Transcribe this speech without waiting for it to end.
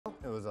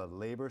was a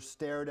labor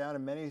stare down,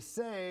 and many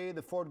say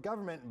the Ford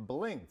government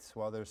blinked.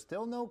 While there's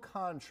still no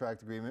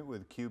contract agreement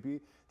with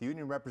CUPE, the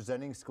union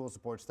representing school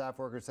support staff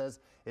workers says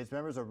its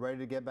members are ready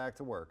to get back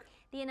to work.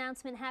 The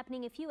announcement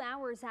happening a few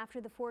hours after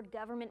the Ford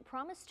government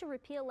promised to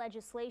repeal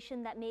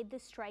legislation that made the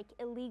strike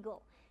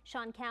illegal.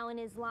 Sean Cowan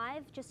is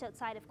live just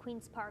outside of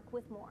Queen's Park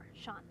with more.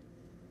 Sean.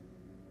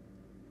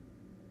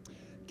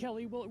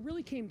 Kelly, well, it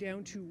really came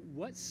down to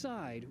what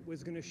side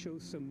was going to show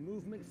some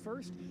movement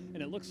first,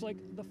 and it looks like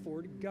the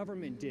Ford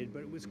government did,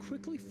 but it was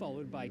quickly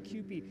followed by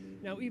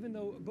CUPE. Now, even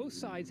though both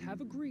sides have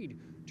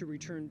agreed to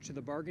return to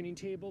the bargaining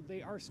table,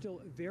 they are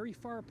still very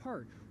far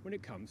apart when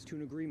it comes to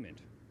an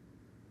agreement.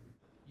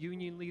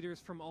 Union leaders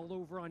from all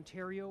over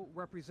Ontario,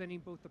 representing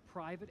both the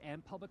private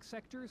and public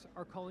sectors,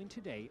 are calling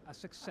today a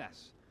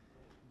success.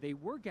 They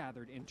were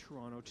gathered in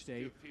Toronto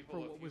today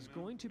for what was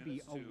going to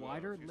be a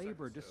wider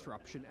labor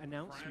disruption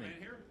announcement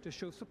to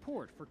show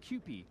support for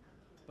CUPE.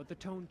 But the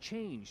tone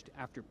changed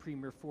after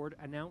Premier Ford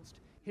announced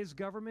his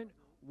government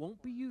won't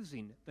be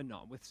using the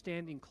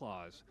notwithstanding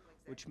clause,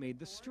 which made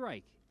the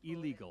strike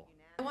illegal.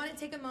 I want to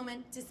take a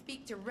moment to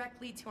speak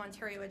directly to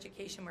Ontario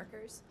education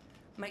workers,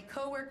 my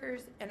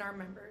co-workers and our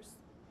members.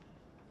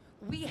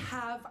 We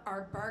have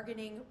our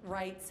bargaining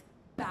rights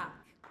back.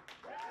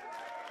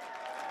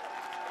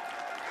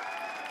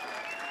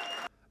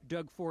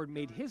 Doug Ford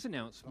made his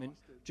announcement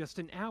just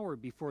an hour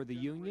before the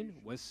union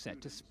was set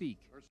to speak.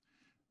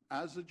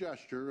 As a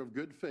gesture of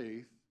good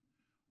faith,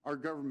 our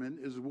government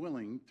is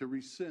willing to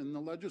rescind the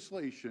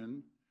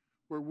legislation.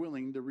 We're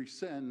willing to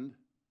rescind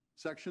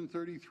Section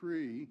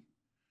 33,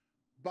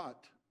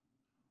 but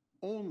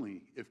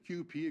only if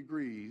CUPE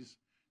agrees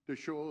to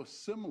show a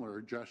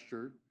similar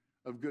gesture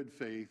of good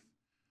faith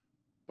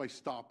by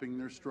stopping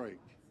their strike.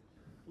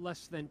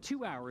 Less than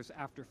 2 hours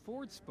after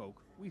Ford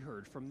spoke, we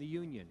heard from the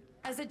union.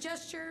 As a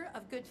gesture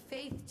of good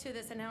faith to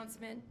this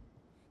announcement,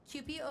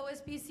 CUPE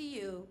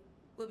OSBCU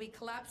will be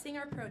collapsing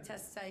our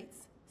protest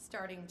sites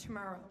starting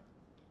tomorrow.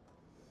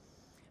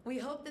 We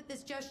hope that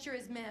this gesture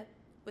is met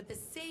with the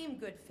same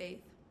good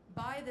faith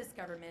by this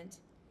government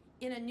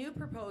in a new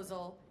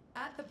proposal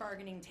at the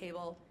bargaining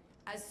table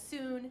as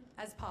soon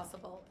as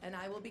possible. And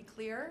I will be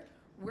clear,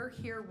 we're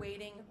here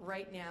waiting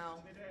right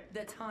now.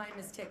 The time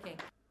is ticking.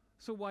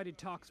 So why did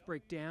talks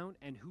break down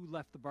and who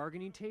left the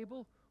bargaining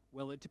table?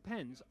 Well, it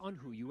depends on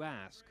who you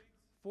ask.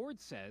 Ford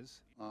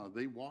says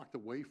they walked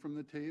away from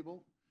the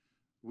table.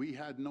 We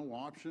had no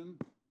option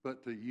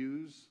but to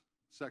use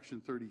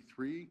Section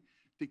 33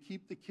 to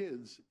keep the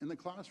kids in the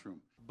classroom.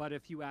 But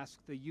if you ask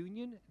the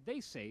union, they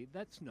say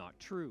that's not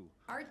true.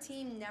 Our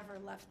team never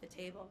left the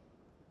table.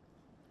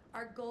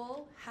 Our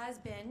goal has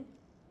been,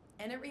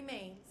 and it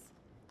remains,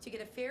 to get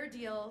a fair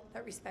deal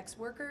that respects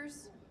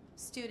workers,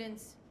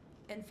 students,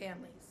 and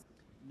families.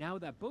 Now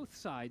that both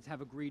sides have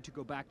agreed to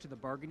go back to the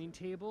bargaining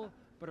table,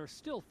 but are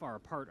still far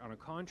apart on a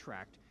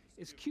contract,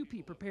 is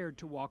CUPE prepared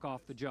to walk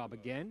off the job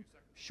again?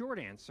 Short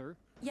answer: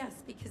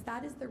 yes, because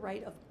that is the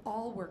right of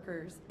all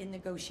workers in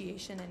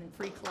negotiation and in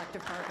free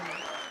collective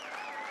bargaining.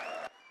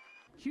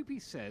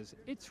 CUPE says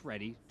it's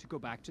ready to go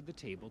back to the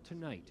table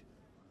tonight.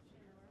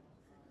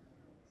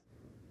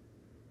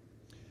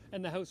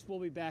 And the House will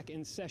be back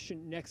in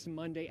session next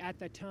Monday. At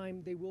that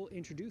time, they will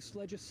introduce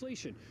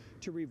legislation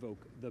to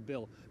revoke the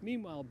bill.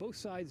 Meanwhile, both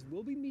sides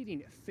will be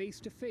meeting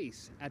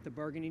face-to-face at the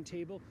bargaining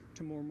table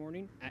tomorrow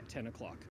morning at 10 o'clock.